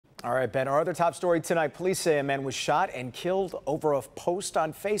All right, Ben, our other top story tonight, police say a man was shot and killed over a post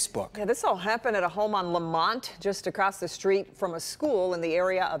on Facebook. Yeah, this all happened at a home on Lamont, just across the street from a school in the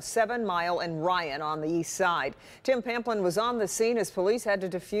area of 7 Mile and Ryan on the east side. Tim Pamplin was on the scene as police had to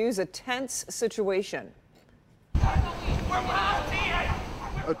defuse a tense situation.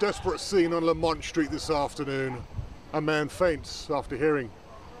 A desperate scene on Lamont Street this afternoon. A man faints after hearing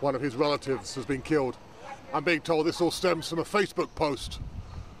one of his relatives has been killed. I'm being told this all stems from a Facebook post.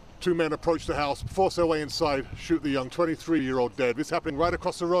 Two men approach the house, force their way inside, shoot the young 23-year-old dead. This happening right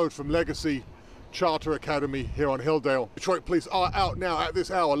across the road from Legacy Charter Academy here on Hilldale. Detroit police are out now at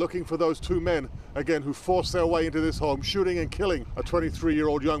this hour looking for those two men, again, who forced their way into this home, shooting and killing a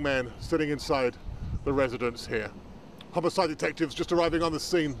 23-year-old young man sitting inside the residence here. Homicide detectives just arriving on the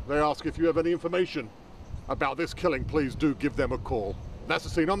scene. They ask if you have any information about this killing, please do give them a call. That's the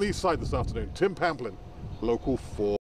scene on the east side this afternoon. Tim Pamplin, Local 4.